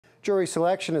Jury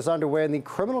selection is underway in the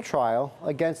criminal trial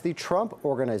against the Trump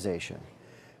Organization.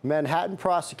 Manhattan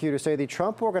prosecutors say the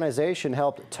Trump Organization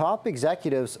helped top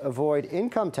executives avoid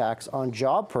income tax on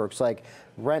job perks like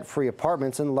rent-free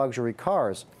apartments and luxury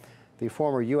cars. The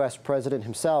former U.S. president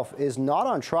himself is not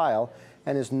on trial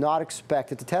and is not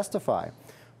expected to testify.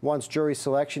 Once jury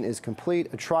selection is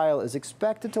complete, a trial is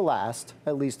expected to last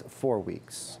at least 4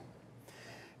 weeks.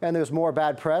 And there's more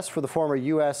bad press for the former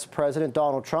U.S. President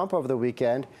Donald Trump over the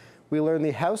weekend. We learned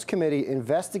the House committee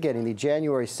investigating the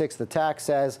January 6th attack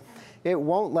says it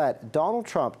won't let Donald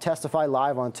Trump testify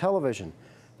live on television.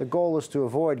 The goal is to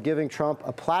avoid giving Trump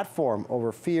a platform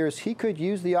over fears he could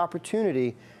use the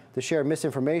opportunity to share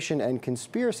misinformation and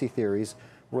conspiracy theories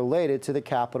related to the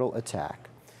Capitol attack.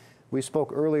 We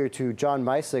spoke earlier to John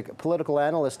Mysick, political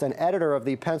analyst and editor of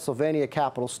the Pennsylvania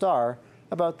Capital Star,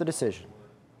 about the decision.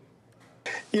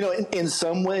 You know, in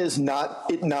some ways,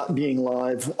 it not being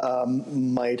live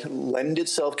might lend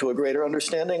itself to a greater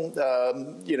understanding.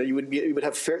 You know, you would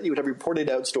have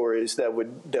reported out stories that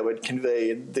would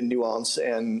convey the nuance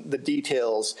and the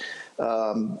details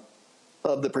of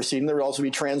the proceeding. There would also be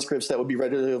transcripts that would be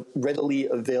readily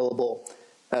available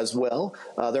as well.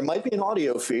 There might be an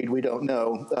audio feed. We don't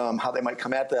know how they might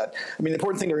come at that. I mean, the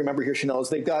important thing to remember here, Chanel, is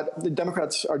the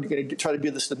Democrats are going to try to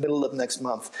do this in the middle of next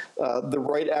month,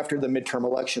 right after the midterm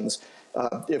elections.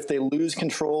 If they lose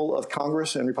control of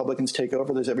Congress and Republicans take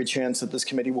over, there's every chance that this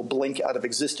committee will blink out of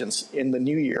existence in the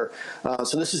new year.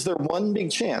 So this is their one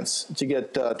big chance to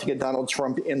get Donald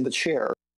Trump in the chair.